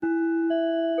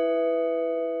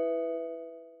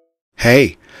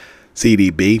Hey,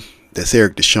 CDB, that's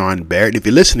Eric Deshaun Barrett. If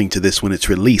you're listening to this when it's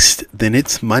released, then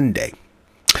it's Monday.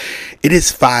 It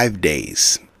is 5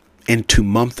 days into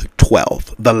month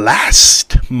 12, the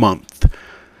last month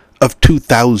of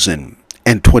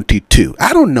 2022.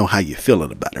 I don't know how you're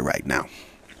feeling about it right now,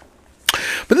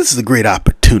 but this is a great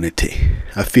opportunity.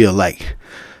 I feel like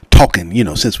talking,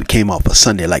 since we came off a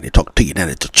Sunday, I like to talk to you down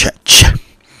at the church.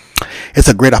 It's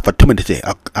a great opportunity.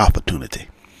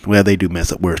 Well, they do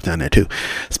mess up words down there too,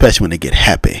 especially when they get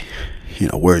happy.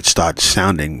 Words start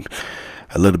sounding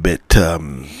a little bit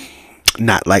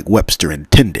not like Webster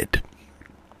intended.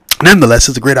 Nonetheless,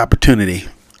 it's a great opportunity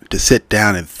to sit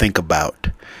down and think about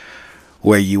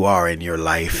where you are in your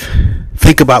life.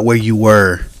 Think about where you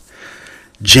were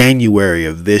January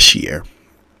of this year.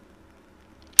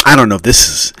 I don't know if this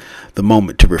is the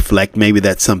moment to reflect. Maybe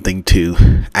that's something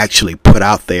to actually put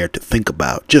out there to think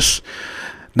about. Just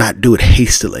not do it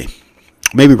hastily.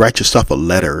 Maybe write yourself a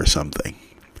letter or something.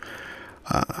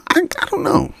 I don't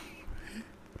know.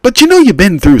 But you've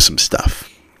been through some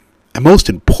stuff. And most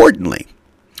importantly,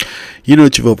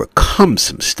 that you've overcome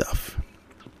some stuff.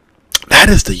 That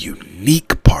is the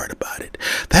unique part about it.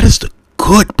 That is the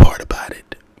good part about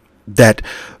it. That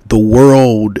the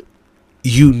world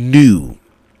you knew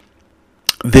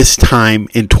this time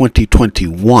in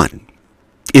 2021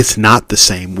 is not the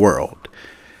same world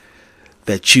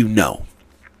that you know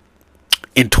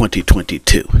in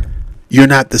 2022. You're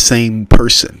not the same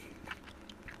person.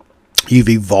 You've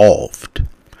evolved.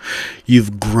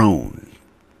 You've grown.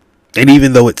 And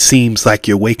even though it seems like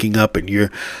you're waking up and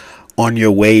you're on your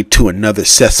way to another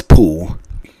cesspool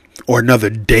or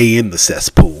another day in the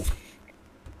cesspool,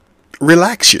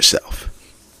 relax yourself.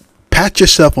 Pat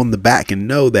yourself on the back and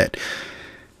know that,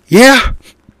 yeah,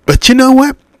 but you know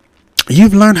what?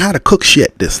 You've learned how to cook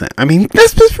shit this time. I mean,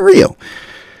 that's just for real.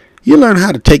 You learn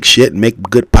how to take shit and make a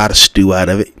good pot of stew out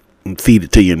of it and feed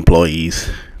it to your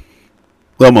employees.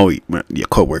 Well, more your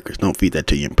coworkers. Don't feed that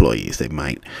to your employees. That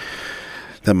might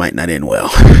not end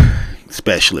well,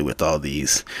 especially with all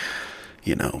these,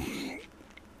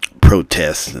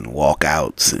 protests and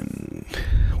walkouts and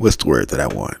what's the word that I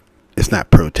want? It's not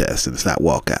protests and it's not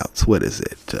walkouts. What is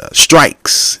it?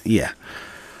 Strikes. Yeah.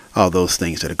 All those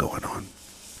things that are going on.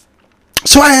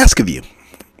 So I ask of you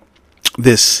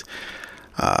this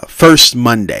first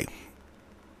Monday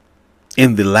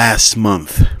in the last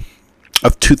month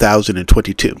of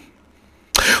 2022.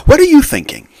 What are you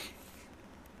thinking?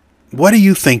 What are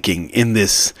you thinking in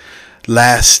this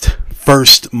last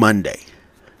first Monday?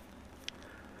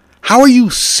 How are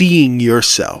you seeing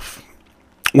yourself?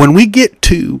 When we get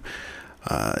to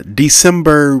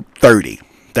December 30,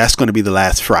 that's going to be the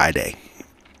last Friday.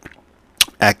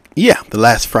 The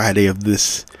last Friday of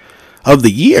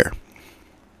the year.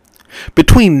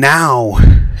 Between now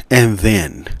and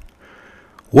then,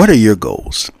 what are your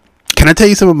goals? Can I tell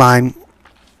you some of mine?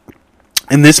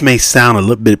 And this may sound a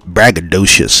little bit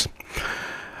braggadocious,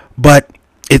 but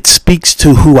it speaks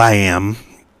to who I am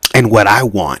and what I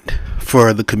want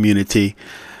for the community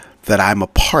that I'm a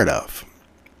part of.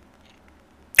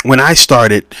 When I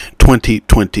started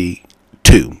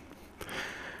 2022,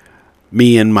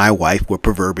 me and my wife were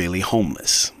proverbially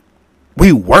homeless.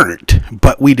 We weren't,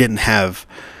 but we didn't have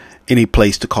any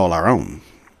place to call our own.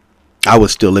 I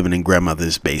was still living in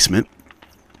grandmother's basement.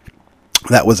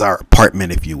 That was our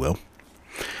apartment, if you will.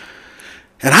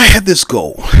 And I had this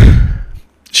goal.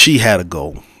 She had a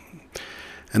goal.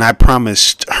 And I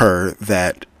promised her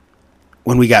that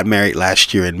when we got married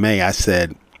last year in May, I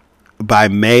said, by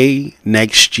May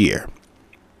next year,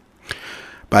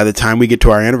 by the time we get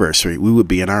to our anniversary, we would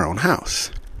be in our own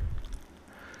house.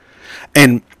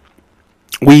 And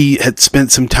we had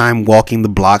spent some time walking the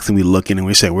blocks and we looking and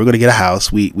we said, we're going to get a house.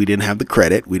 We didn't have the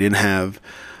credit. We didn't have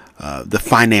the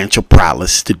financial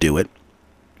prowess to do it.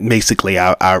 Basically,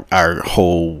 our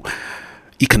whole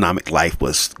economic life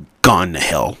was gone to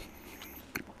hell.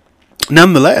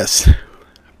 Nonetheless,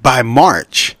 by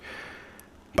March,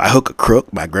 by hook or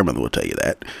crook, my grandmother will tell you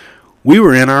that, we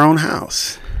were in our own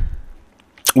house.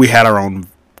 We had our own.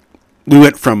 We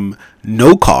went from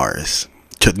no cars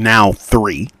to now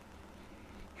 3.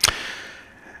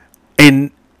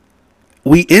 And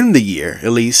we end the year,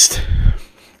 at least,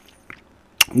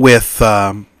 with,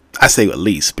 I say at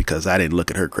least because I didn't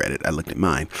look at her credit. I looked at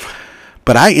mine.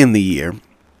 But I end the year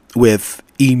with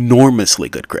enormously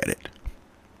good credit.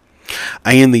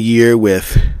 I end the year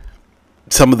with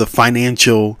some of the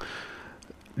financial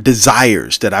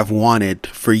desires that I've wanted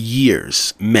for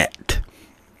years met.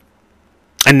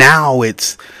 And now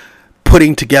it's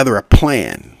putting together a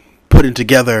plan, putting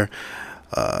together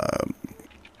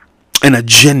an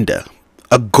agenda,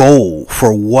 a goal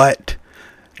for what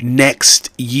next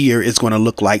year is going to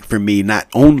look like for me, not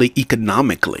only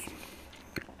economically,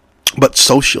 but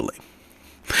socially.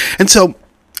 And so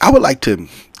I would like to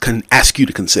ask you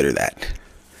to consider that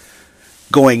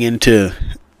going into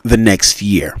the next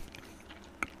year.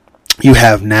 You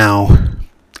have now,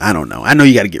 I don't know. I know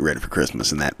you got to get ready for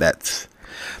Christmas, and that's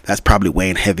probably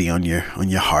weighing heavy on your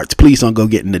hearts. Please don't go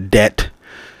get into debt.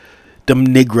 Them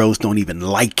Negroes don't even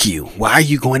like you. Why are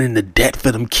you going into debt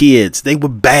for them kids? They were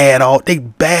bad. They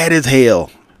bad as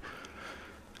hell.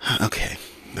 Okay.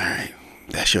 All right.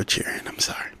 That's your cheering. I'm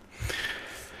sorry.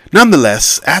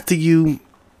 Nonetheless,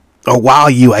 while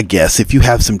you, I guess, if you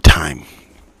have some time,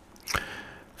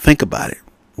 think about it.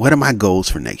 What are my goals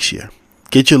for next year?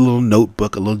 Get your little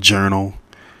notebook, a little journal,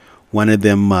 one of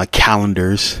them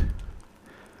calendars.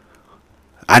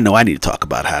 I know I need to talk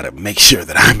about how to make sure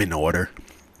that I'm in order.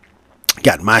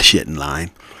 Got my shit in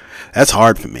line. That's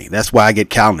hard for me. That's why I get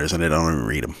calendars and I don't even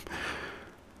read them.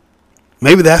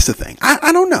 Maybe that's the thing.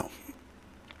 I don't know.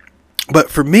 But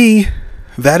for me,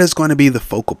 that is going to be the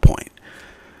focal point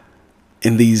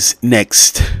in these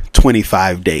next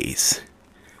 25 days.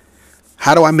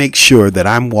 How do I make sure that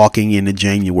I'm walking into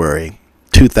January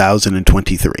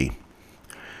 2023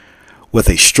 with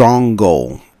a strong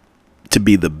goal to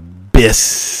be the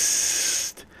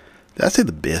best? Did I say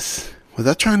the best? Was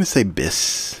I trying to say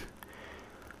bis?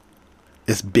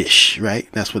 It's bish, right?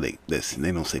 That's what they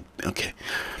don't say. Okay.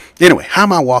 Anyway, how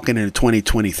am I walking into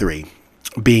 2023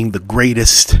 being the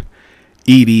greatest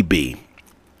EDB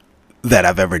that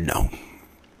I've ever known?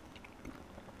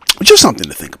 Just something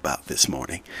to think about this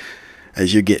morning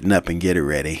as you're getting up and getting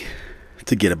ready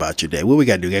to get about your day. What we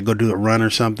got to do? Got to go do a run or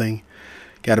something?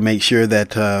 Got to make sure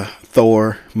that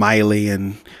Thor, Miley,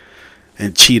 and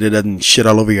Cheetah doesn't shit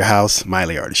all over your house.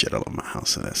 Miley already shit all over my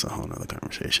house, so that's a whole nother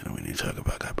conversation that we need to talk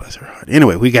about. God bless her heart.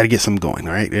 Anyway, we got to get some going,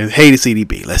 all right? Hey, the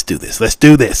CDB, let's do this. Let's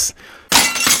do this.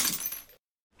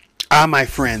 My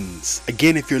friends,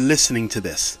 again, if you're listening to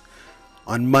this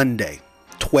on Monday,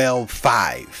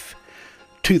 12/5,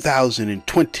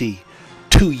 2020,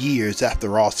 2 years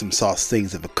after Awesome Sauce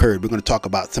things have occurred, we're going to talk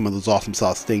about some of those Awesome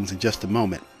Sauce things in just a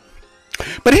moment.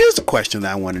 But here's the question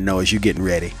that I want to know as you're getting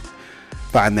ready.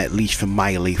 Find that leash for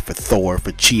Miley, for Thor,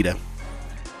 for Cheetah.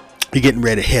 You're getting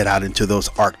ready to head out into those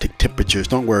Arctic temperatures.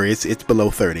 Don't worry, it's below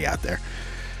 30 out there.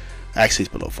 Actually,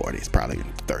 it's below 40. It's probably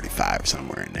 35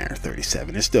 somewhere in there,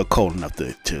 37. It's still cold enough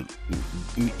to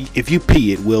if you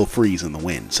pee, it will freeze in the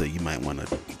wind. So you might want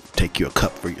to take you a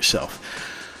cup for yourself.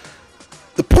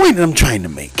 The point that I'm trying to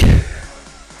make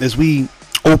is we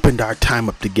opened our time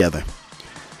up together.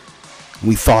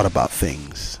 We thought about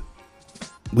things.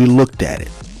 We looked at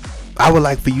it. I would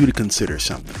like for you to consider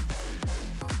something.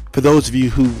 For those of you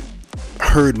who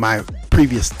heard my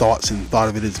previous thoughts and thought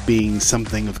of it as being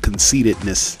something of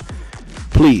conceitedness,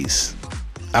 please,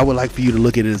 I would like for you to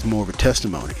look at it as more of a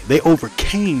testimony. They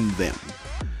overcame them.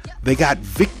 They got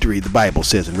victory, the Bible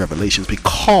says in Revelations,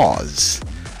 because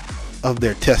of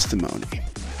their testimony.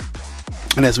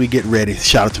 And as we get ready,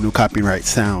 shout out to No Copyright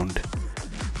Sound,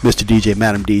 Mr. DJ,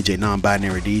 Madam DJ,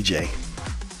 Non-Binary DJ.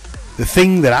 The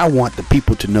thing that I want the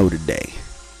people to know today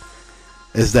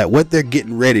is that what they're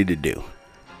getting ready to do,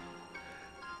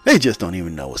 they just don't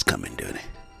even know what's coming, do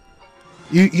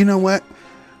they? You know what?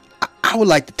 I would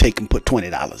like to take and put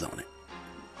 $20 on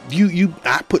it.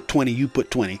 I put 20, you put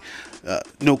 20.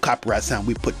 No Copyright Sound,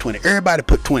 we put 20. Everybody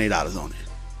put $20 on it.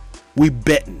 We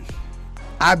betting.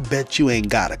 I bet you ain't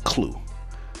got a clue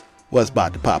what's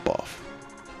about to pop off.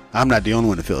 I'm not the only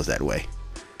one that feels that way.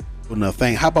 Enough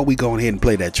thing. How about we go ahead and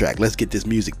play that track? Let's get this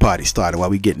music party started while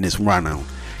we getting this run on.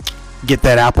 Get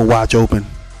that Apple Watch open.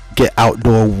 Get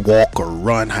outdoor walk or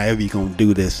run, however you're gonna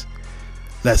do this.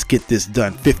 Let's get this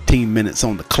done. 15 minutes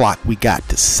on the clock we got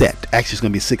to set. Actually, it's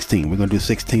gonna be 16. We're gonna do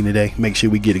 16 today. Make sure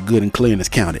we get it good and clear and it's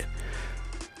counted.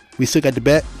 We still got the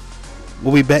bet.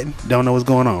 What we betting? Don't know what's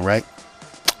going on, right?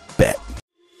 Bet.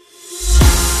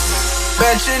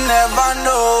 Bet you never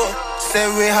know. Say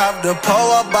we have the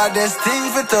power, but there's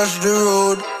things we touch the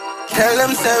road. Tell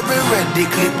them say we ready,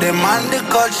 clip them on the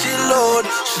cut she load.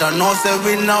 Shoulda know say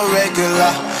we no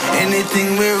regular,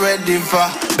 anything we ready for.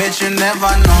 Bet you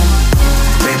never know,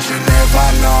 bet you never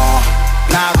know.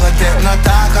 Nah go take no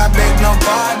talk, I beg no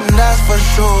pardon, that's for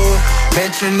sure.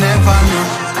 Bet you never know,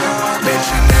 bet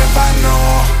you never know.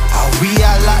 How we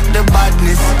are like the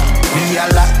badness, we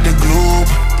are like the globe.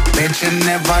 Bet you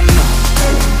never know.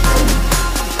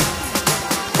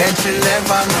 Bet you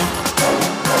never know.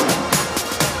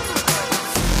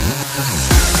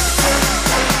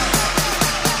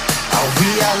 We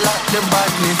are like the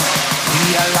badness, we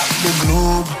are like the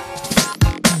globe.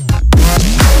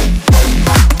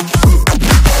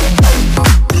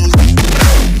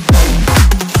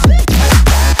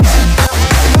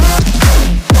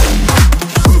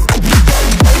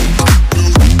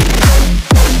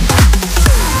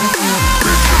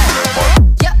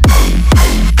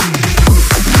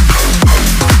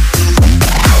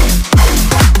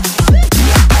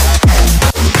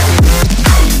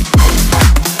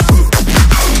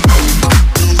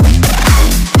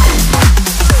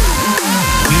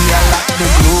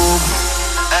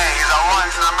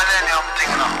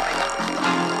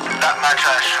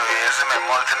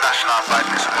 multinational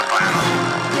badness weapon, you know.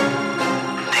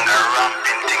 Thing a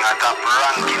ramping thing, a top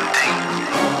ranking thing.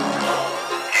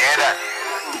 Hear that?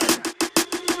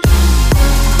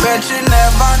 Bet you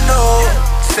never know.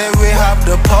 Say we have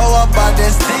the power, but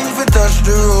this thing we touch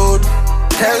the road.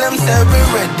 Tell them say we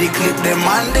ready, clip them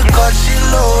on the cut she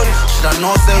load. Shoulda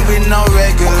know say we no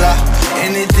regular.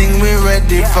 Anything we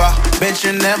ready for. Bet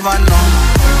you never know.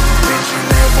 Bet you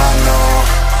never know.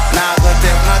 Nah go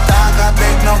take no talk, I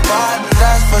beg no pardon,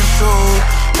 that's for sure.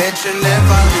 Bet you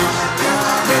never know.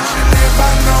 Bet you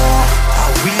never know.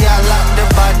 We are like the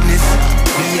badness,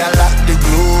 we are like the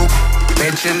globe.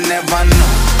 Bet you never know.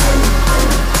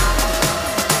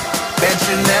 Bet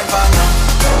you never know.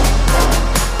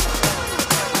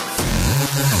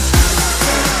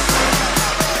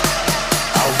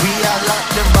 We are like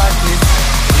the badness,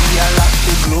 we are like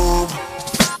the globe.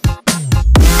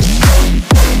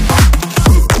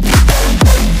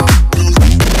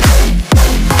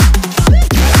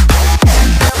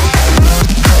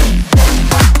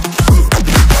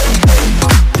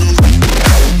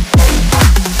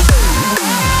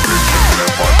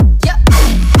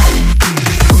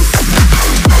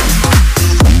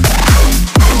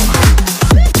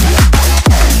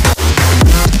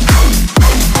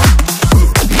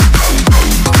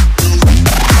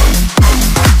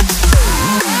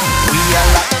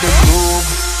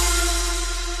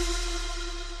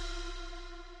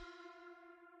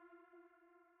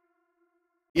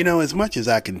 You know, as much as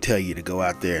I can tell you to go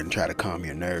out there and try to calm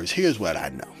your nerves, here's what I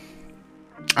know.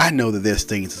 I know that there's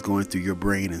things that's going through your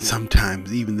brain, and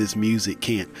sometimes even this music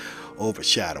can't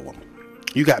overshadow them.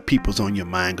 You got people's on your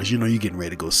mind because you know you're getting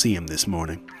ready to go see them this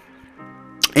morning.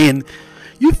 And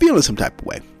you're feeling some type of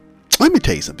way. Let me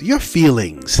tell you something. Your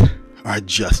feelings are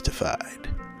justified.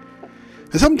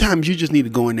 And sometimes you just need to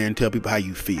go in there and tell people how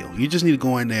you feel. You just need to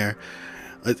go in there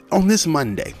on this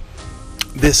Monday,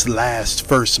 this last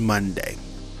first Monday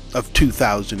of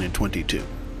 2022.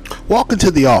 Walk into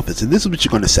the office, and this is what you're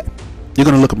going to say. You're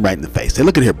going to look them right in the face. Say,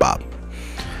 look at here, Bob.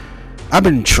 I've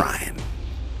been trying.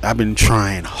 I've been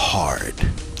trying hard.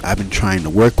 I've been trying to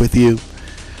work with you.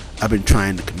 I've been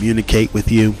trying to communicate with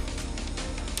you.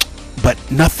 But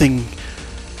nothing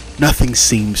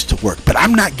seems to work. But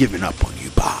I'm not giving up on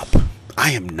you, Bob.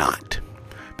 I am not.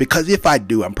 Because if I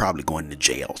do, I'm probably going to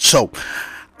jail. So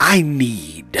I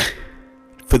need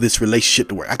for this relationship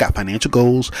to work. I got financial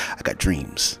goals. I got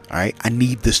dreams. All right. I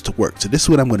need this to work. So this is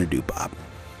what I'm going to do, Bob.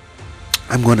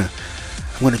 I'm going to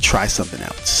try something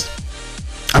else.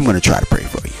 I'm going to try to pray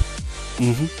for you.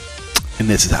 And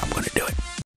this is how I'm going to do it.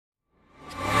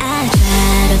 I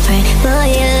try to pray for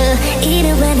you,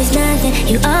 even when there's nothing.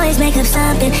 You always make up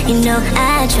something. You know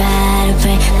I try to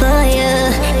pray for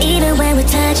you, even when we're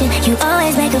touching. You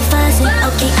always make a fuss.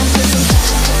 Okay, I'm pushing.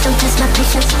 Don't test my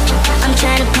patience. I'm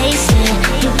trying to pace it.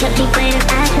 You kept me waiting.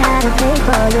 I try to pray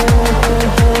for you.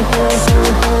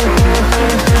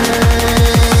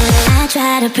 I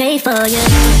try to pray for you.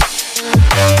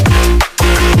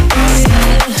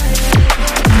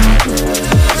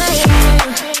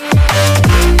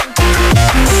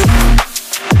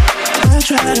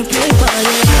 Try to play for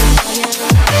you.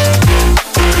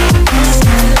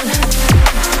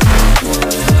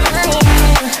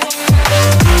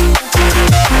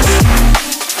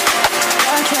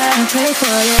 I try to play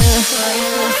for you, for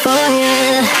you, for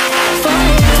you.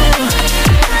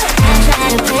 I try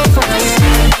to play for you,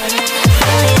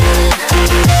 for you.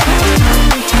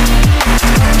 I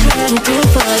try to play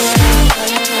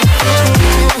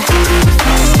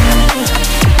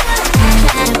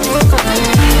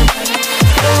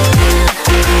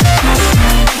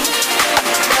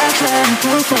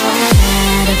for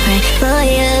you, for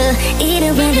you,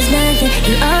 even when there's nothing.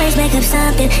 You always make up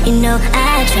something. You know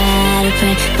I try to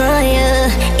pray for you,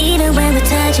 even when we're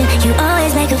touching. You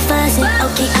always make a fuss.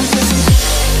 Okay, I'm pushing.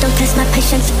 Don't test my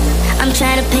patience. I'm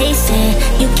trying to pace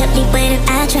it. You kept me waiting.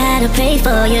 I try to pray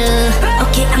for you.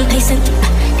 Okay, I'm pacing.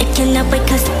 It cannot wait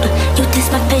 'cause you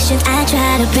test my patience. I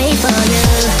try to pray for you,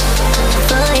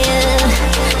 for you,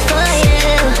 for you.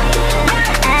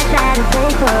 I try to pray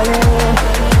for you.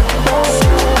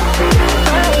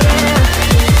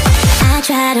 I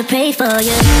try to pray for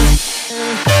you.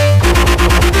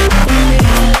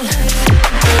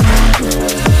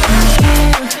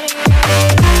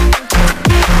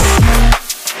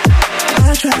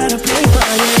 I try to pray for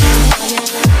you.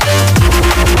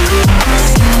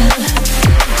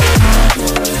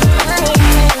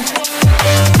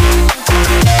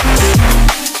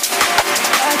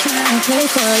 I try to pray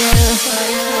for you,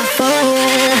 for you,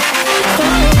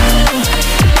 for you.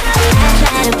 I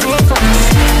try to pray for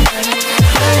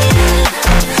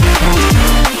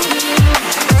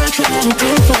you.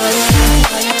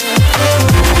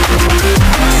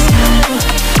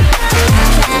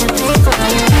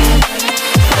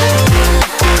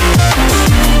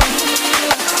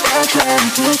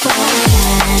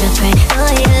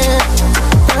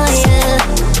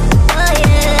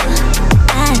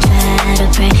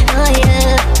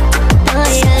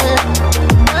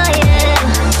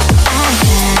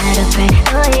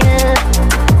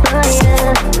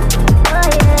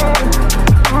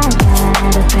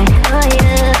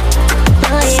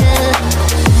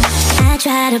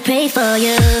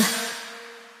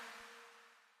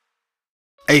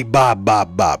 Hey,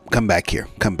 Bob, come back here.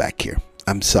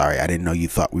 I'm sorry, I didn't know you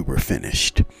thought we were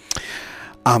finished.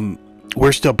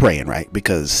 We're still praying, right?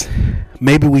 Because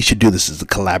maybe we should do this as a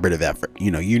collaborative effort.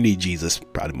 You know, you need Jesus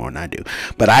probably more than I do,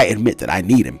 but I admit that I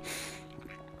need him.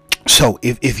 So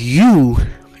if you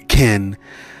can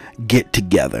get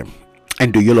together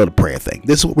and do your little prayer thing.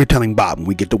 This is what we're telling Bob when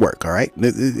we get to work, all right?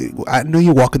 I know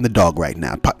you're walking the dog right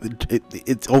now.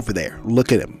 It's over there.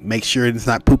 Look at him. Make sure it's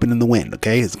not pooping in the wind,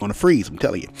 okay? It's going to freeze, I'm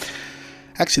telling you.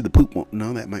 Actually, the poop won't.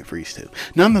 No, that might freeze too.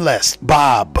 Nonetheless,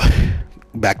 Bob,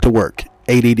 back to work.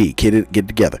 ADD, get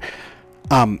together.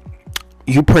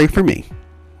 You pray for me.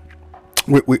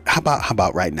 How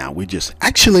about right now? We just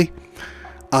actually,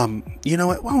 you know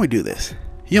what? Why don't we do this?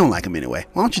 You don't like him anyway.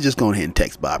 Why don't you just go ahead and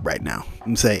text Bob right now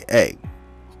and say, hey,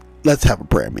 let's have a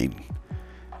prayer meeting.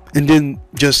 And then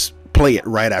just play it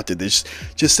right after this.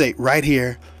 Just say right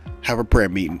here, have a prayer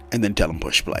meeting, and then tell him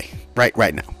push play. Right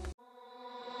now.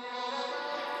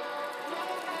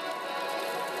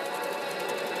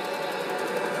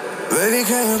 Baby,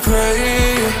 can you pray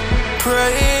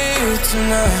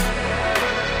tonight?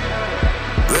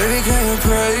 Baby, can you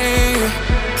pray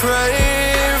for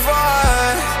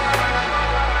us?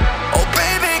 Oh,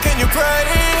 baby, can you pray?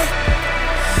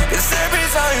 'Cause every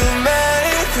time you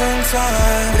make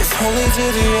time, it's holy to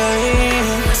the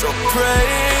end. So pray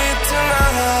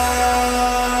tonight.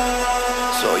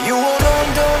 So you won't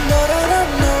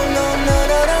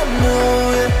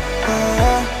know it.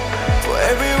 For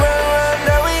everywhere.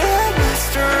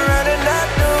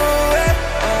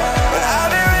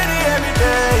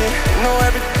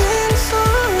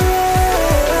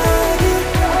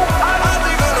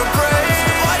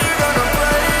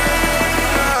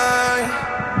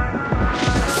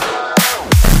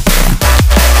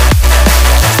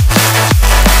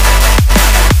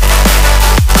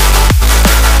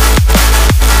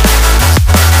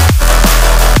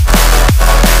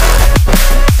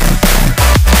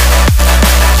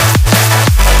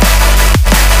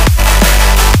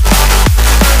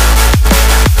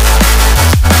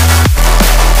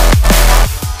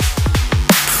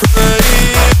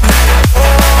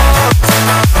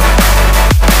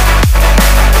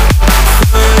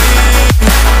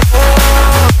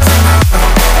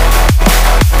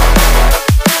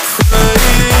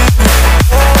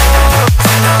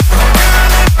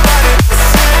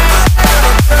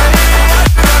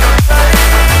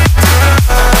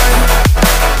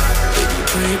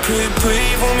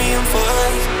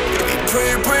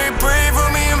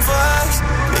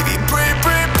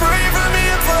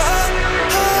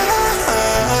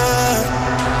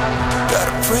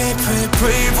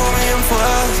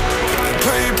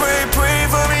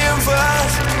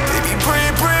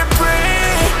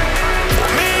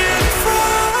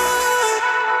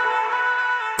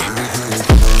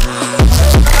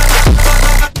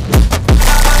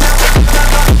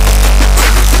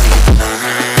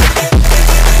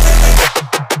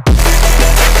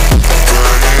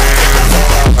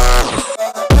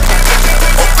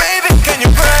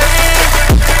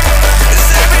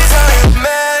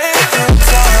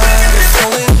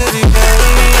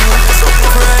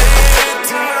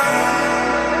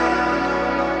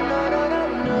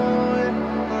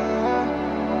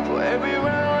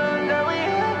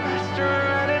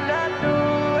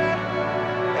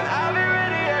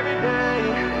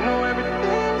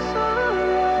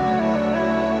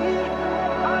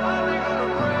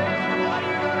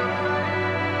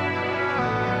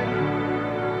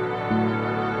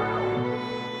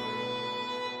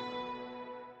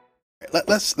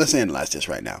 Let's analyze this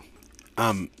right now.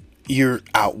 You're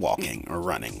out walking or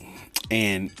running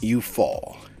and you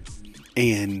fall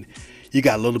and you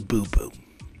got a little boo-boo.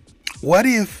 What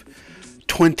if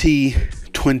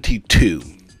 2022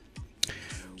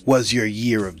 was your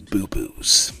year of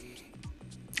boo-boos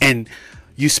and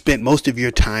you spent most of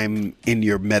your time in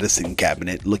your medicine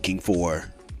cabinet looking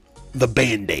for the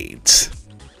Band-Aids?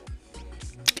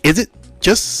 Is it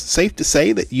just safe to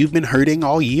say that you've been hurting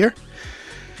all year?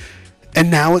 And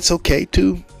now it's okay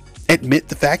to admit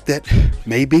the fact that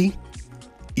maybe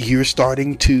you're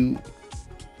starting to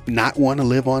not want to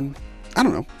live on, I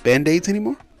don't know, Band-Aids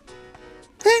anymore?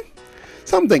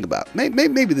 Something to think about.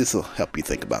 Maybe this will help you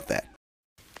think about that.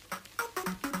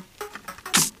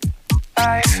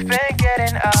 I've been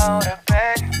getting out of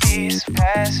bed these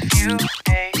past few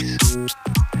days.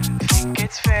 Think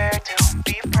it's fair to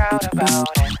be proud about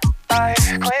it.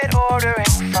 I've quit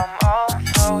ordering from all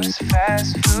those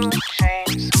fast food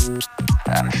chains.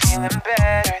 I'm feeling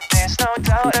better, there's no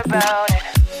doubt about it.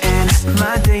 And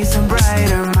my days are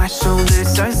brighter, my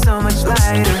shoulders are so much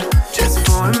lighter. Just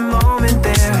for a moment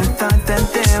there, I thought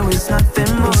that there was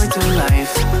nothing more to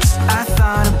life. I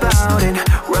thought about it,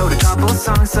 wrote a couple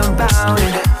songs about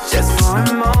it. Just for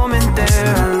a moment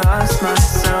there, I lost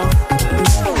myself.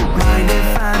 Mind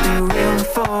if I be real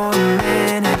for a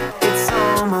minute? It's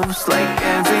almost like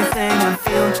everything I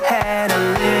feel had a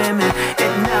limit.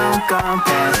 It now gone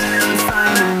past,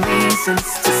 finding reasons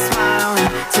to smile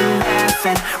and to laugh.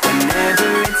 And whenever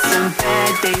it's a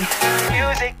bad day,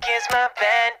 music is my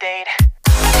band-aid.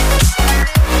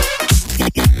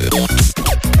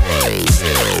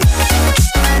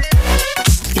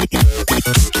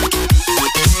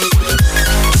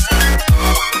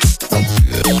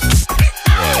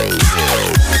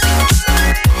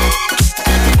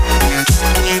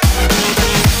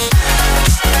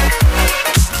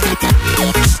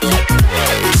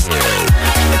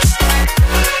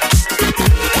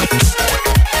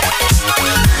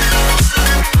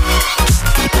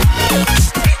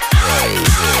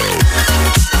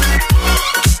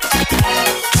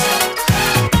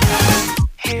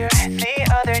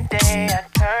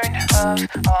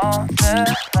 All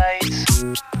the lights,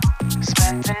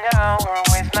 spent an hour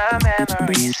with my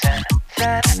memories, and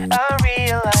then I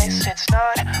realized it's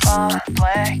not all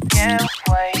black and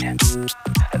white.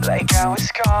 Like I was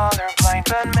colorblind,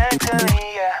 but mentally,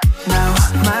 yeah. Now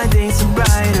my days are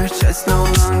brighter, just no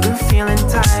longer feeling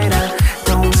tired. I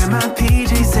don't wear my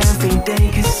PJs every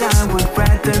day, cause I would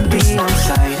rather be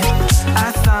outside.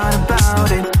 I thought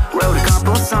about it, wrote a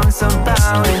couple songs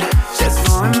about it. Just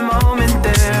for a moment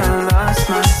there, I lost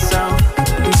myself.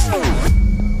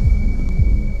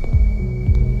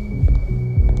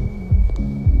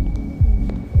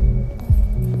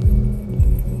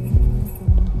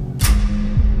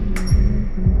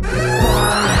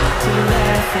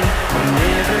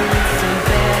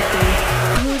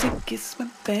 It's my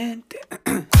band.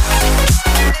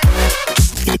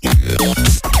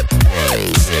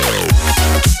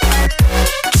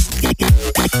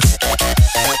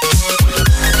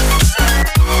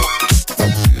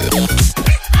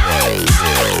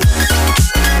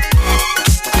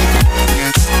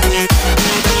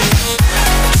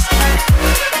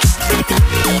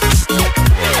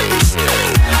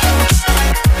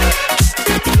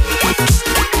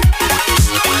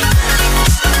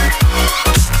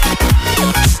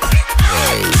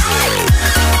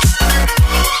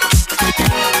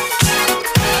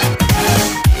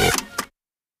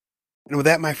 And with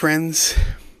that, my friends,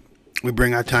 we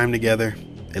bring our time together,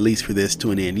 at least for this,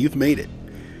 to an end. You've made it.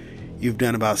 You've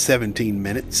done about 17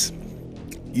 minutes.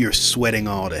 You're sweating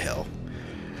all to hell.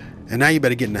 And now you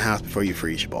better get in the house before you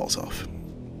freeze your balls off.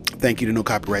 Thank you to No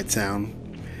Copyright Sound,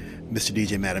 Mr.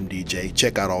 DJ, Madam DJ.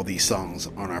 Check out all these songs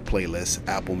on our playlist,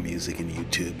 Apple Music and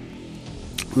YouTube.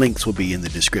 Links will be in the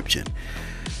description.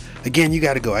 Again, you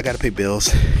got to go. I got to pay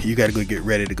bills. You got to go get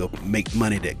ready to go make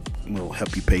money that will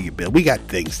help you pay your bill. We got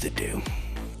things to do.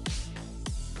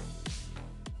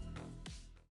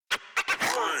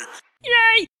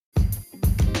 Yay!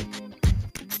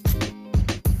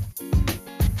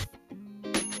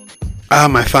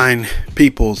 My fine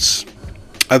peoples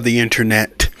of the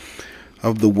internet,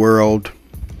 of the world.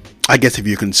 I guess if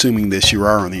you're consuming this, you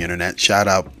are on the internet. Shout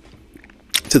out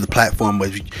to the platform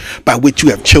by which you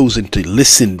have chosen to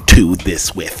listen to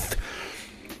this with.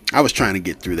 I was trying to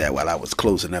get through that while I was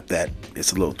closing up that.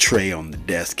 It's a little tray on the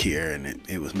desk here, and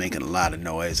it was making a lot of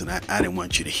noise, and I didn't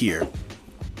want you to hear.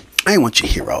 I didn't want you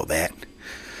to hear all that.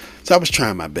 So I was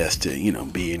trying my best to,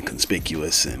 be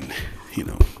inconspicuous, and,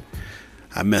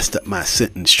 I messed up my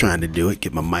sentence trying to do it,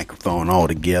 get my microphone all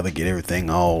together, get everything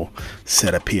all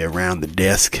set up here around the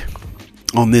desk.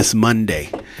 On this Monday,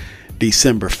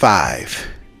 December 5,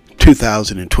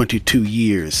 2022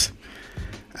 years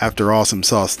after Awesome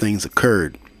Sauce things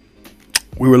occurred.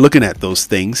 We were looking at those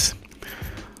things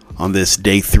on this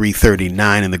day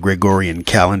 339 in the Gregorian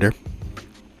calendar.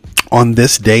 On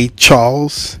this day,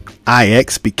 Charles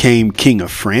IX became King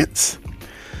of France.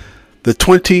 The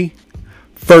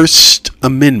 21st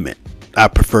Amendment, I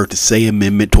prefer to say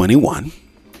Amendment 21,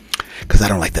 because I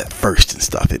don't like that first and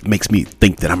stuff. It makes me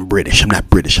think that I'm British. I'm not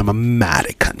British, I'm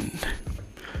American.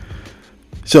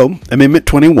 So, Amendment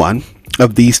 21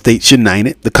 of these States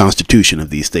United, the Constitution of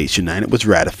these States United, was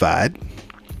ratified.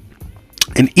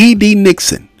 And E.D.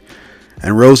 Nixon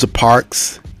and Rosa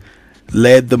Parks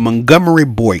led the Montgomery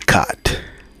boycott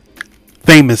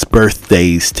famous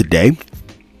birthdays today.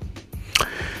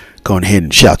 Go ahead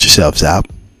and shout yourselves out.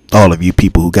 All of you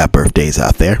people who got birthdays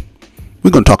out there.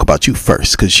 We're going to talk about you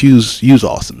first because you's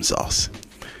awesome sauce.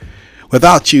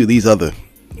 Without you, these other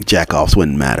jack-offs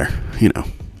wouldn't matter. You know,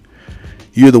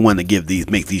 you're the one to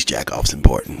make these jack-offs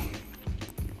important.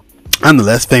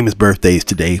 Nonetheless, famous birthdays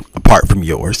today, apart from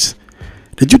yours.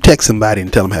 Did you text somebody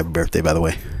and tell them happy birthday, by the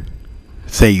way?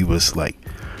 Say you was like,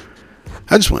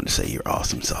 I just wanted to say you're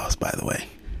awesome sauce, by the way.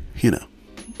 You know,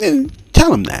 and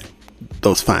tell them that.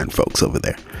 Those fine folks over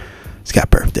there. It's got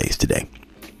birthdays today.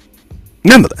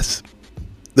 Nonetheless,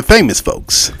 the famous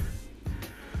folks.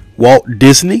 Walt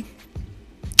Disney,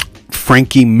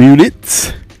 Frankie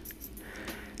Muniz,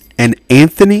 and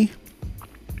Anthony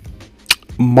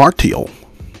Martial.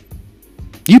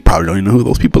 You probably don't even know who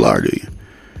those people are, do you?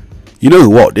 You know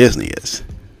who Walt Disney is,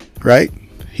 right?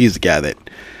 He's the guy that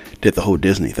did the whole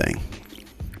Disney thing.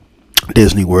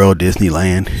 Disney World,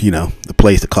 Disneyland, you know, the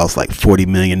place that costs like $40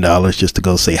 million just to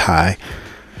go say hi.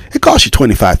 It costs you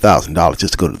 $25,000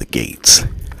 just to go to the gates.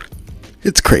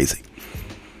 It's crazy.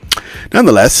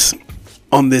 Nonetheless,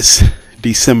 on this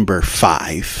December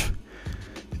 5,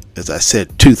 as I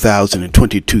said,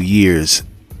 2022 years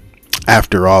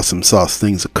after Awesome Sauce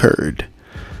things occurred,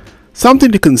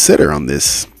 something to consider on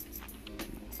this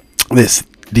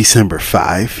December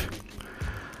 5.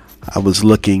 I was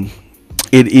looking.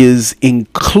 It is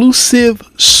Inclusive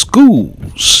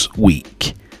Schools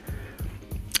Week.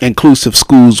 Inclusive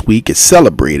Schools Week is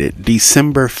celebrated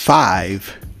December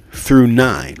 5 through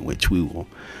 9, which we will.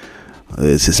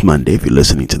 This is Monday if you're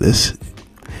listening to this,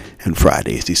 and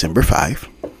Friday is December 5.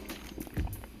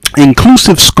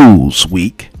 Inclusive Schools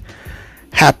Week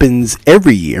happens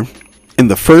every year in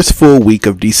the first full week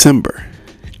of December.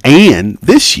 And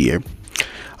this year,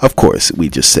 of course, we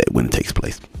just said when it takes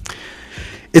place.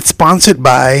 It's sponsored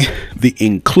by the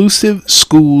Inclusive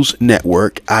Schools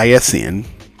Network, ISN,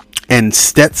 and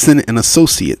Stetson and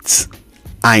Associates,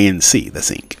 INC,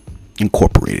 that's Inc.,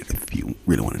 Incorporated, if you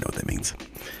really want to know what that means.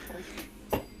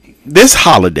 This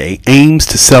holiday aims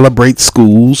to celebrate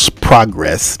schools'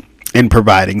 progress in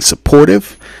providing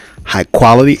supportive,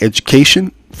 high-quality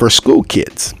education for school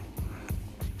kids.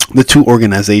 The two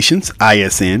organizations,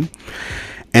 ISN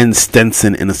and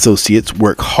Stetson and Associates,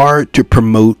 work hard to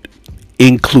promote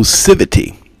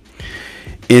inclusivity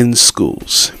in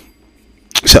schools.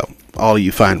 So, all of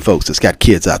you fine folks that's got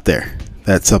kids out there,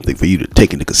 that's something for you to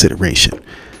take into consideration.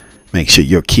 Make sure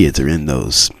your kids are in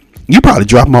those. You probably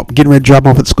drop them off, getting ready to drop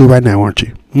them off at school right now, aren't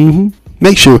you?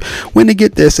 Make sure when they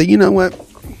get there, say, you know what?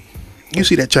 You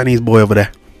see that Chinese boy over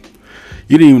there?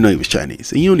 You didn't even know he was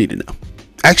Chinese, and you don't need to know.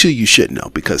 Actually, you should know,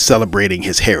 because celebrating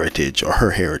his heritage or her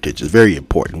heritage is very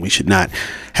important. We should not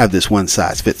have this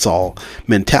one-size-fits-all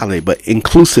mentality, but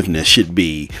inclusiveness should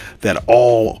be that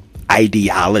all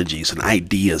ideologies and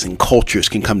ideas and cultures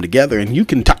can come together, and you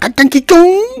can talk,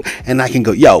 and I can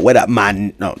go, yo, what up,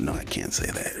 man? No, I can't say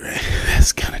that, right?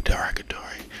 That's kind of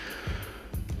derogatory.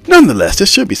 Nonetheless, there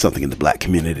should be something in the black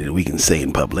community that we can say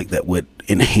in public that would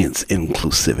enhance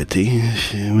inclusivity.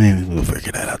 Maybe we'll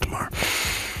figure that out tomorrow.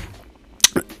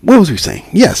 What was we saying?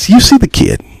 Yes, you see the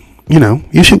kid, you know,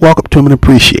 you should walk up to him and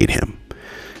appreciate him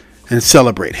and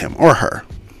celebrate him or her.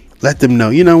 Let them know,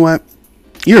 you know what?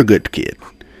 You're a good kid.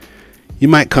 You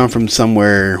might come from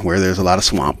somewhere where there's a lot of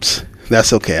swamps.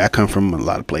 That's okay. I come from a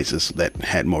lot of places that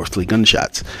had mostly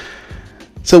gunshots.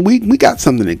 So we got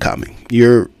something in common.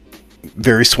 You're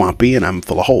very swampy and I'm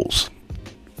full of holes.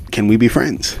 Can we be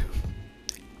friends?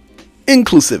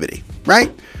 Inclusivity,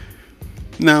 right?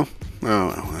 No?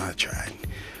 Oh, I tried.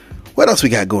 What else we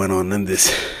got going on in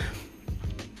this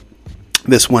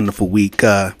wonderful week?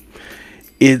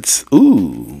 It's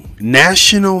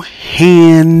National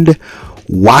Hand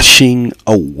Washing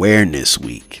Awareness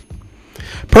Week.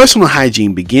 Personal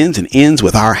hygiene begins and ends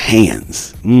with our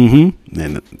hands. And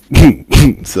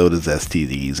so does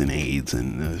STDs and AIDS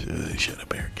and shut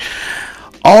up, Eric.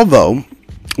 Although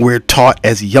we're taught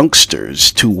as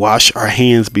youngsters to wash our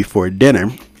hands before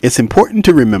dinner, it's important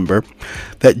to remember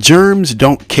that germs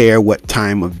don't care what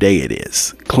time of day it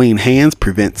is. Clean hands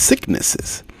prevent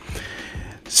sicknesses.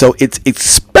 So it's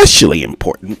especially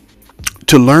important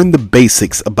to learn the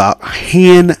basics about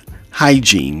hand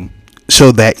hygiene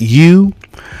so that you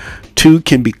too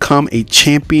can become a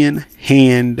champion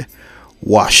hand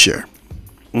washer.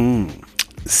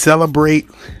 Celebrate.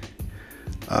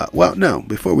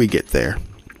 Before we get there,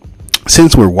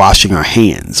 since we're washing our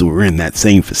hands, we're in that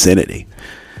same vicinity,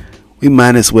 we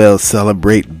might as well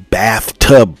celebrate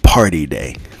Bathtub Party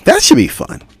Day. That should be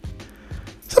fun.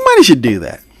 Somebody should do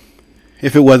that.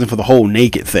 If it wasn't for the whole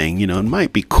naked thing, you know, it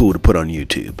might be cool to put on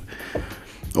YouTube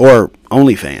or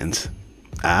OnlyFans.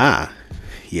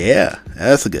 Yeah,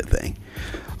 that's a good thing.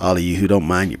 All of you who don't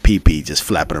mind your pee-pee just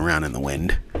flapping around in the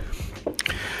wind.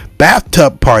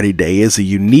 Bathtub Party Day is a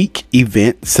unique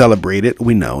event celebrated.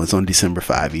 We know it's on December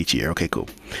 5 each year. Okay, cool.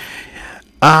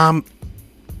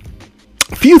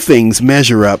 Few things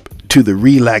measure up to the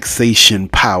relaxation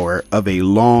power of a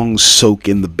long soak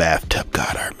in the bathtub.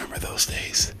 God, I remember those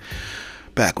days.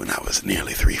 Back when I was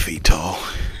nearly 3 feet tall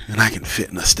and I can fit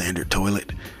in a standard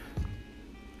toilet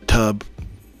tub.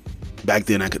 Back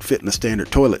then I could fit in a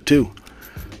standard toilet too.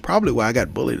 Probably why I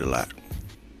got bullied a lot.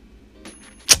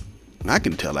 I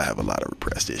can tell I have a lot of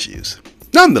repressed issues.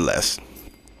 Nonetheless,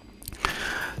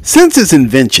 since its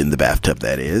invention, the bathtub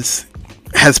that is,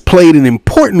 has played an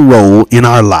important role in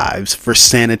our lives for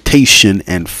sanitation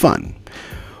and fun.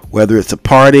 Whether it's a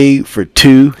party for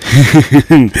two,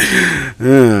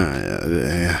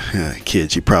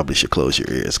 kids, you probably should close your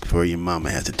ears before your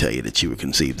mama has to tell you that you were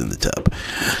conceived in the tub.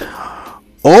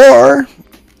 Or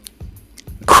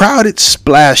crowded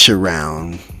splash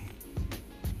around.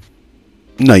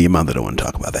 No, your mother don't want to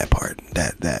talk about that part.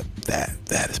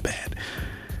 That is bad.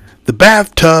 The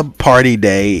Bathtub Party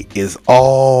Day is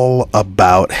all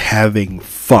about having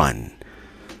fun.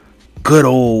 Good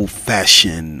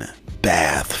old-fashioned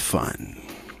bath fun.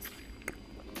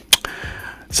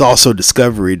 It's also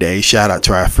Discovery Day. Shout out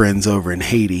to our friends over in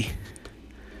Haiti.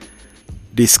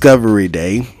 Discovery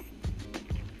Day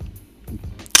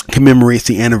commemorates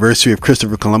the anniversary of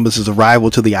Christopher Columbus's arrival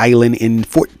to the island in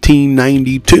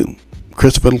 1492.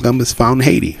 Christopher Columbus found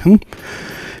Haiti.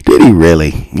 Did he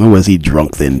really? Or was he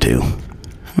drunk then too?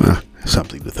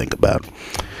 Something to think about.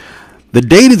 The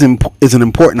date is an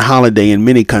important holiday in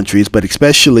many countries, but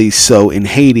especially so in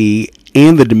Haiti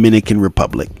and the Dominican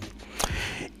Republic.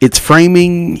 Its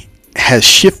framing has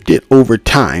shifted over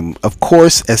time, of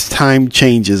course, as time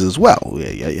changes as well.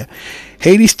 Yeah.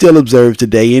 Haiti still observes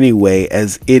today anyway,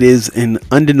 as it is an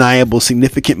undeniable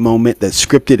significant moment that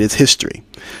scripted its history.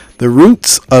 The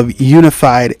roots of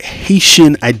unified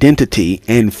Haitian identity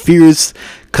and fierce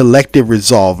collective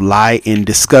resolve lie in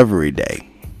Discovery Day.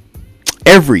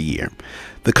 Every year,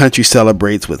 the country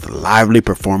celebrates with lively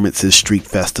performances, street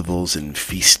festivals, and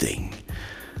feasting.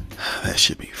 That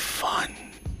should be fun.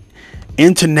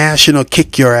 International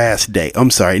Kick Your Ass Day.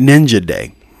 Ninja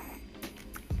Day.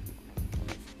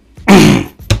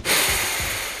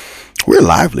 We're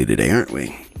lively today, aren't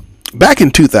we? Back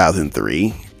in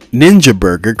 2003, Ninja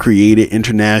Burger created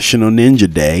International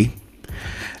Ninja Day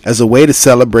as a way to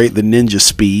celebrate the ninja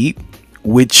speed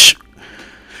with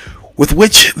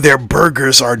which their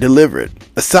burgers are delivered.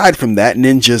 Aside from that,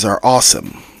 ninjas are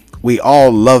awesome. We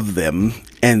all love them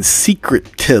and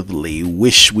secretively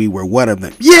wish we were one of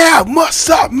them. Yeah, what's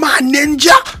up, my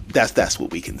ninja? That's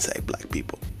what we can say, black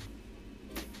people.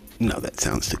 No, that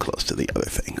sounds too close to the other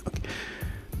thing. Okay.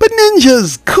 But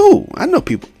ninja's cool. I know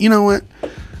people. You know what?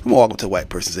 I'm gonna walk up to a white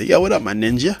person and say, yo, what up, my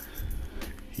ninja?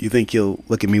 You think he'll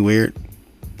look at me weird?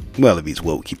 Well, if he's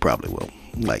woke, he probably will.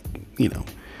 Like,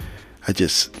 I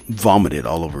just vomited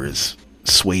all over his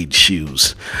suede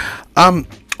shoes. On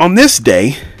this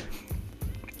day,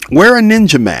 wear a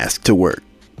ninja mask to work.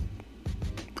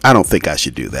 I don't think I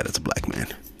should do that as a black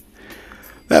man.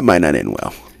 That might not end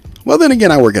well. Well, then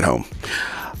again, I work at home.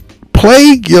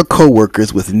 Plague your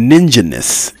coworkers with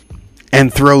ninja-ness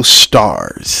and throw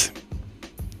stars.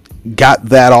 Got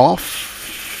that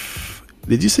off?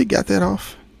 Did you say got that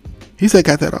off? He said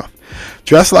got that off.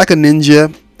 Dress like a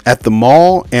ninja at the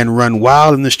mall and run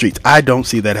wild in the streets. I don't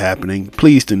see that happening.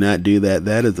 Please do not do that.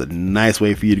 That is a nice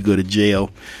way for you to go to jail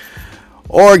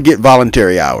or get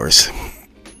voluntary hours.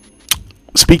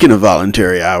 Speaking of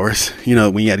voluntary hours,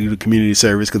 when you had to do community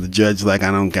service because the judge's like,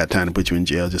 I don't got time to put you in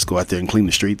jail. Just go out there and clean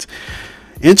the streets.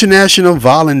 International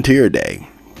Volunteer Day.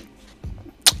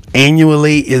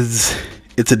 Annually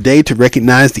it's a day to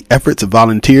recognize the efforts of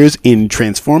volunteers in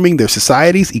transforming their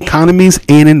societies, economies,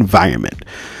 and environment.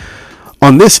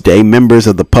 On this day, members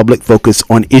of the public focus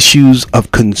on issues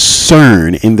of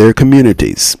concern in their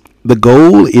communities. The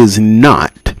goal is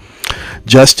not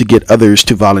just to get others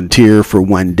to volunteer for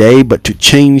one day, but to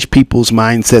change people's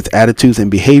mindsets, attitudes,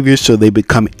 and behaviors so they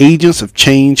become agents of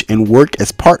change and work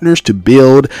as partners to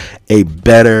build a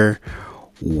better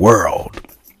world.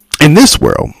 In this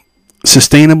world,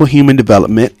 sustainable human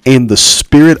development and the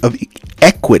spirit of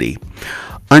equity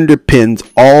underpins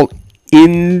all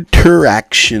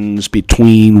interactions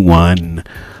between one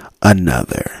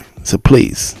another. So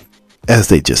please, as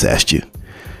they just asked you,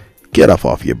 get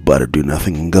off your butt or do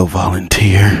nothing and go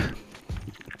volunteer.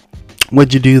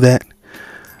 Would you do that?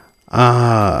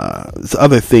 There's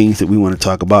other things that we want to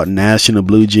talk about. National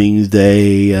Blue Jeans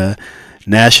Day,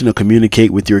 National Communicate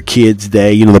with Your Kids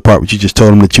Day. You know the part where you just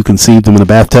told them that you conceived them in the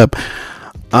bathtub?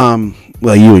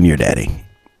 Well, you and your daddy.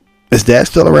 Is dad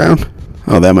still around?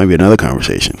 Oh, that might be another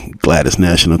conversation. Glad it's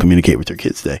National Communicate with Your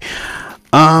Kids Day.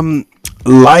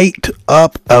 Light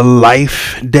Up a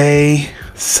Life Day.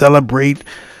 Celebrate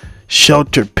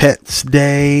Shelter Pets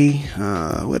Day.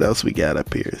 What else we got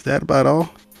up here? Is that about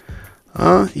all?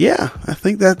 Yeah, I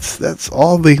think that's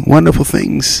all the wonderful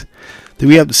things that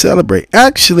we have to celebrate.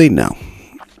 Actually, no.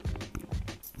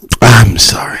 I'm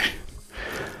sorry.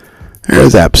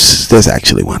 There's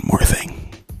actually one more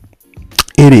thing.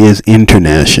 It is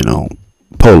International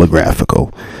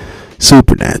Polographical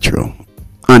Supernatural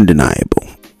Undeniable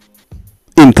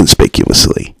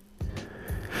Inconspicuously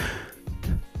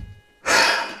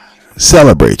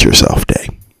Celebrate Yourself Day.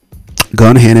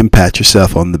 Go ahead and pat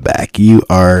yourself on the back. You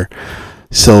are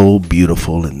so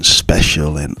beautiful and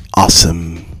special and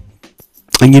awesome.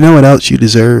 And you know what else you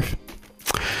deserve?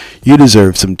 You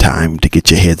deserve some time to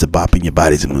get your heads a bopping, your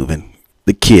bodies a moving.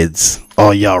 The kids,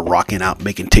 all y'all rocking out,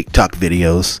 making TikTok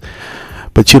videos.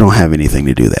 But you don't have anything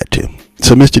to do that to.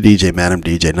 So Mr. DJ, Madam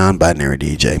DJ, non-binary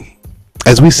DJ,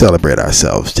 as we celebrate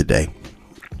ourselves today,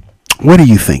 what are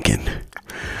you thinking?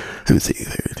 Let me see,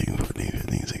 13, 14,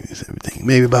 15, 16, 17.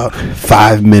 Maybe about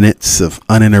 5 minutes of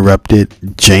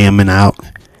uninterrupted jamming out.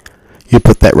 You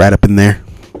put that right up in there.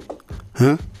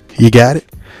 Huh? You got it?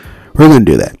 We're going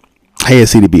to do that. Hey,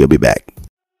 CDB will be back.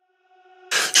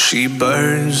 She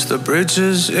burns the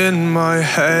bridges in my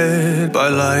head by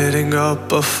lighting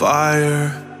up a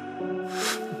fire.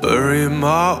 Bury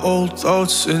my old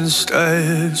thoughts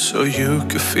instead so you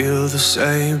could feel the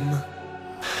same.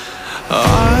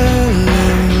 I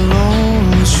live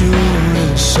alone with you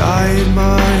inside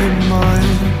my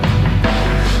mind.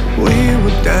 We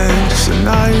would dance the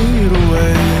night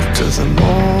away to the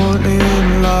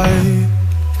morning light.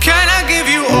 Can I give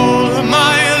you all of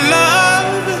my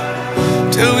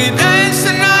love till we dance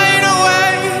the night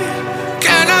away?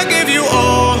 Can I give you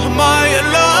all of my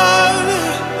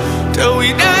love till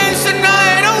we dance the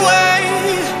night away?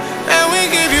 And we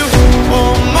give you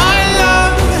all my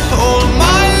love, all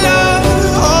my love,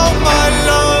 all my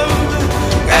love.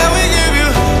 And we give you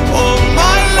all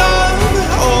my love,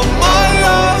 all my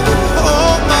love,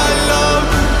 all my love.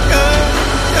 Yeah,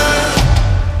 yeah.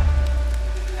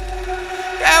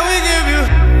 And we give you.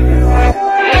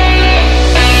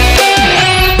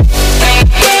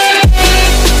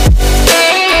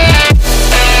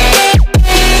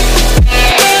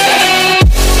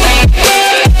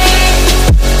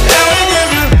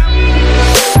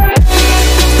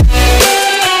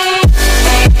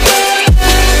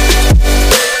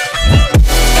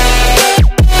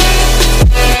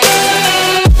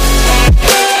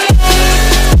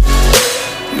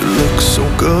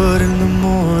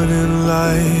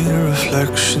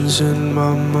 In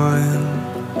my mind,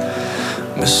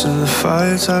 missing the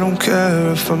fights, I don't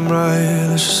care if I'm right.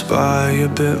 Let's just buy a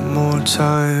bit more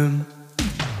time.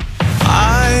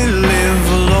 I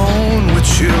live alone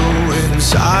with you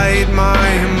inside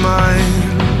my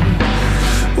mind.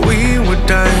 We would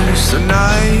dance the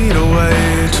night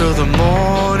away till the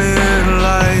morning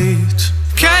light.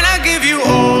 Can I give you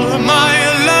all of my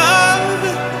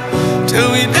love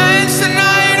till we dance the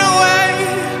night away?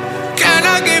 Can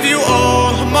I give you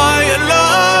all of my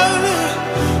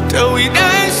love till we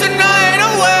dance the night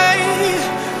away?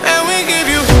 And we give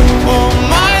you all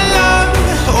my love,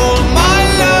 all my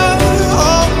love,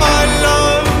 all my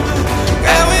love.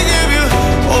 And we give you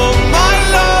all my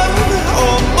love,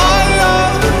 all my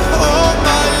love, all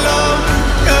my love.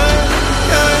 Yeah,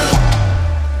 yeah.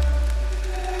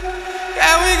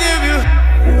 And we give you.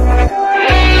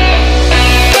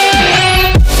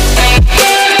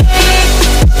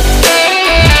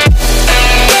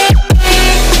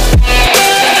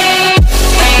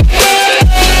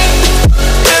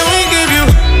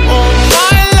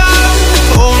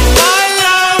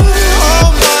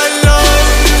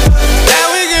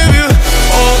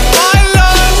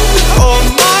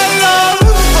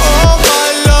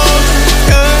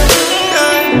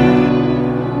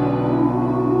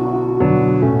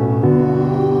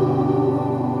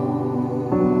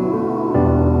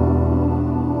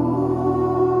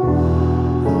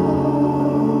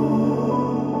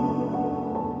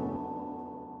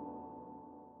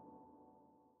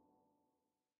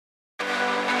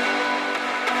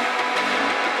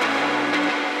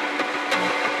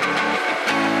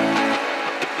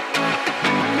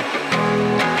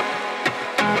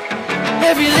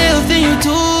 Every little thing you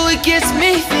do, it gets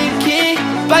me thinking.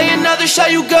 Buy another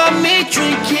shot, you got me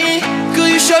drinking. Girl,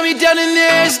 you shut me down and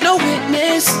there's no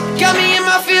witness. Got me in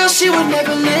my feels, she would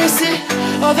never listen.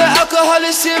 All the alcohol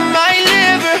is in my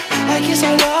liver. I guess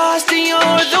I lost and you're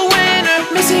the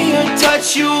winner. Missing your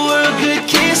touch, you were a good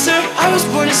kisser. I was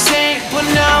born a saint, but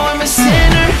now I'm a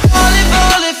sinner.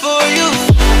 Falling for you.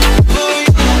 For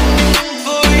you.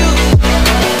 For you.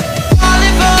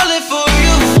 Falling for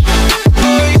you.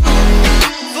 For you.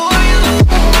 For you.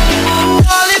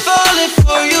 Falling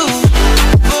for you.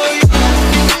 For you.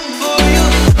 For you.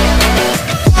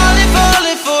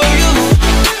 Falling for you.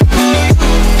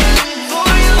 For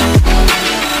you.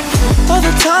 All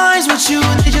the times with you,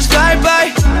 they just fly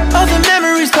by. All the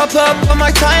memories pop up on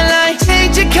my timeline.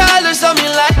 Change your colors on me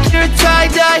like you're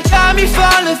tie-dye. Got me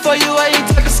falling for you, I ain't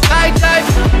talking skydive.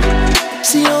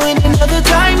 See you in another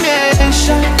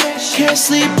dimension. Can't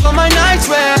sleep on my night's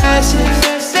rest.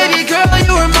 Baby girl,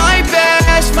 you were my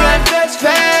best friend. Best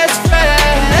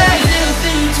friend. Little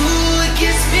thing you do, it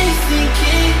gets me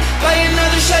thinking. Buy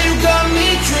another shot, you got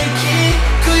me drinking.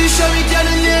 Girl, you shut me down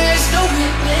and there's no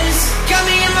witness. Got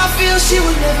me in my feels, she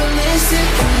would never listen.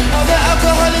 All the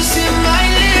alcohol is in my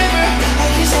liver. I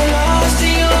guess I lost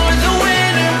and you're the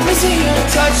winner. Missing your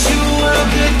touch, you were a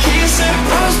good kisser.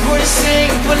 I was born to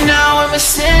sing, but now I'm a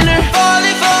sinner.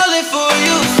 Falling for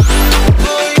you.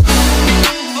 For you.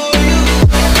 For you.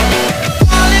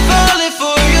 Falling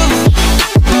for you.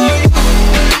 For you.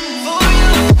 For you.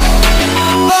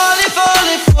 Falling for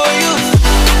you. For you.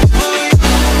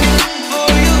 For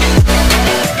you.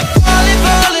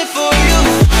 Falling for you. For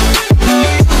you.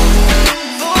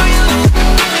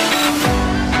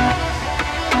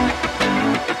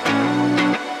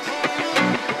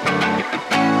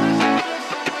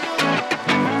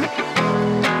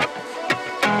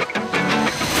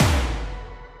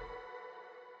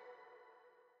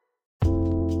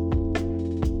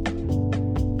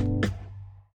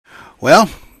 Well,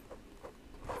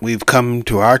 we've come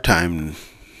to our time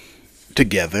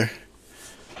together.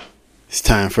 It's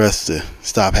time for us to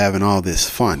stop having all this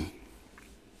fun.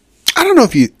 I don't know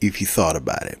if you thought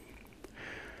about it,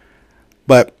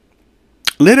 but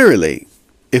literally,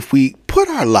 if we put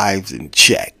our lives in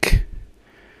check,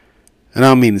 and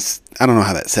I don't know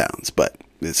how that sounds, but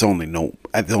it's the only way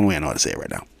I know how to say it right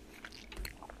now.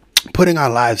 Putting our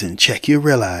lives in check, you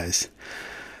realize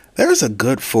there's a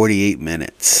good 48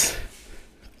 minutes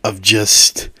of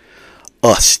just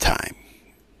us time.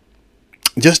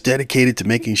 Just dedicated to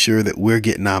making sure that we're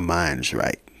getting our minds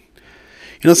right.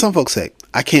 You know, some folks say,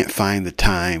 I can't find the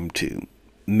time to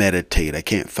meditate. I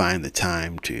can't find the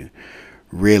time to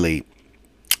really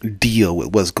deal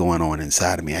with what's going on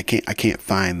inside of me. I can't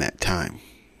find that time.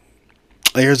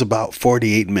 There's about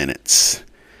 48 minutes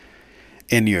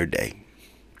in your day.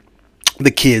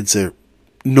 The kids are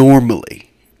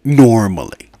normally,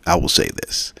 I will say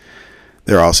this.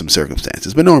 There are some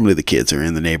circumstances, but normally the kids are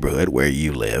in the neighborhood where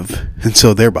you live. And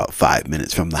so they're about 5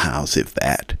 minutes from the house, if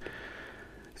that.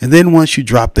 And then once you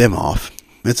drop them off,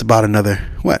 it's about another,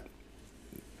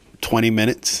 20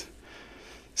 minutes,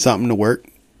 something to work,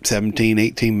 17,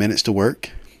 18 minutes to work.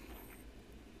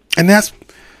 And that's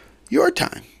your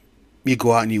time. You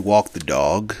go out and you walk the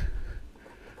dog.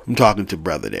 I'm talking to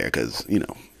brother there because,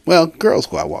 girls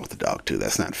go out and walk the dog too.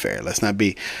 That's not fair.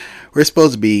 We're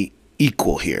supposed to be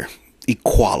equal here.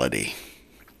 Equality.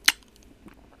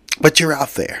 But you're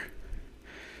out there.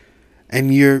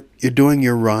 And you're doing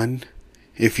your run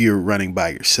if you're running by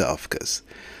yourself, because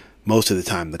most of the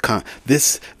time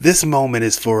this moment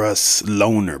is for us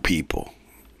loner people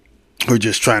who are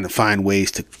just trying to find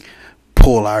ways to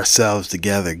pull ourselves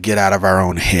together, get out of our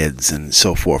own heads, and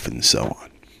so forth and so on.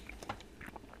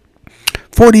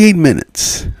 48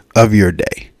 minutes of your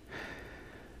day.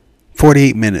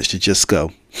 48 minutes to just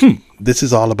go, this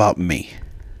is all about me.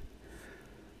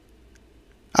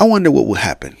 I wonder what would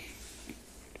happen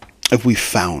if we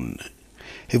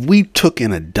took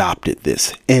and adopted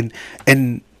this. And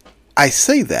I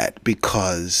say that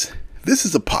because this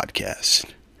is a podcast.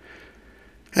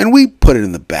 And we put it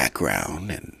in the background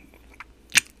and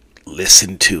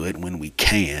listen to it when we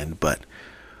can. But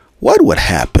what would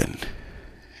happen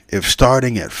if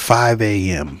starting at 5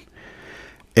 a.m.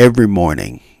 every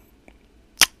morning,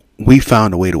 we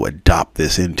found a way to adopt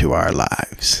this into our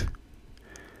lives?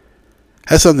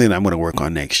 That's something that I'm going to work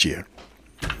on next year.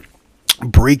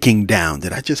 Breaking down.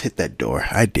 Did I just hit that door?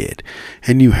 I did.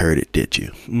 And you heard it, did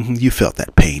you? You felt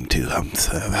that pain too.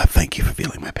 Thank you for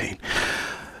feeling my pain.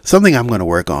 Something I'm going to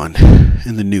work on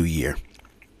in the new year.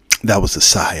 That was a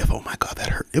sigh of, oh my God, that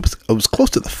hurt. It was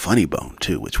close to the funny bone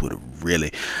too, which would have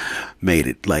really made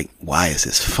it like, why is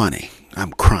this funny?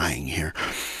 I'm crying here.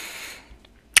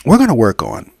 We're going to work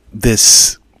on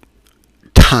this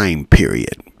time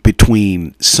period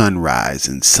between sunrise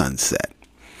and sunset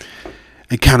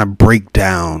and kind of break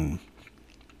down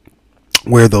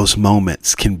where those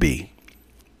moments can be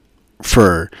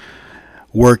for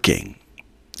working,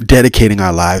 dedicating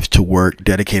our lives to work,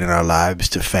 dedicating our lives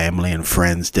to family and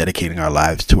friends, dedicating our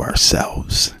lives to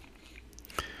ourselves.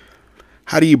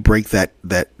 How do you break that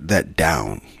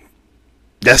down?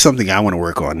 That's something I want to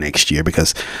work on next year,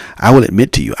 because I will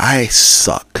admit to you, I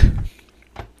suck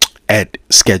at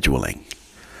scheduling.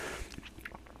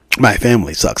 My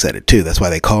family sucks at it too. That's why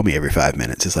they call me every 5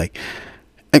 minutes. It's like,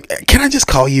 can I just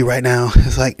call you right now?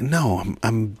 It's like, no,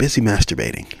 I'm busy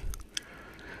masturbating.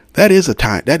 That is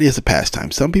a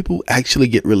pastime. Some people actually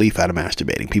get relief out of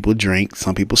masturbating. People drink,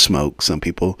 some people smoke, some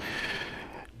people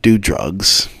do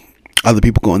drugs. Other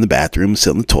people go in the bathroom,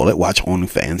 sit in the toilet, watch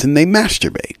OnlyFans, and they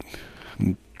masturbate.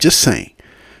 Just saying.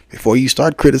 Before you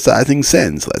start criticizing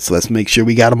sins, let's make sure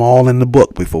we got them all in the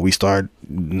book before we start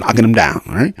knocking them down,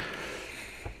 right?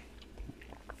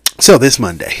 So this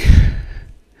Monday,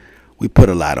 we put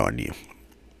a lot on you.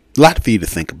 A lot for you to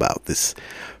think about this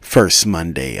first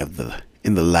Monday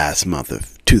in the last month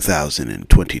of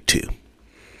 2022.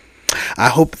 I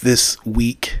hope this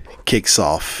week kicks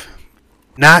off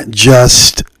not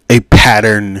just a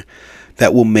pattern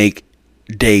that will make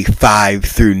day 5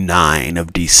 through 9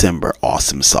 of December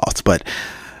awesome sauce, but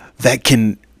that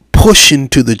can push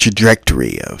into the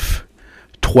trajectory of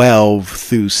 12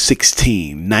 through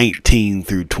 16, 19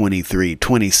 through 23,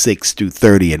 26 through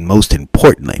 30, and most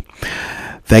importantly,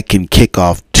 that can kick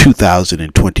off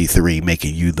 2023,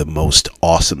 making you the most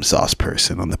awesome sauce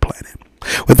person on the planet.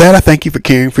 With that, I thank you for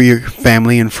caring for your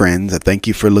family and friends. I thank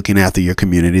you for looking after your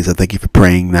communities. I thank you for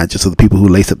praying, not just for the people who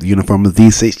lace up the uniform of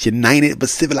these 6 united but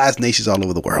civilized nations all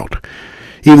over the world.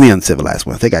 Even the uncivilized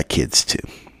ones, they got kids too.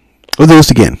 We'll do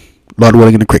this again. Lord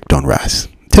willing, and the creek don't rise.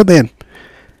 Till then,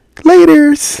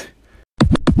 laters.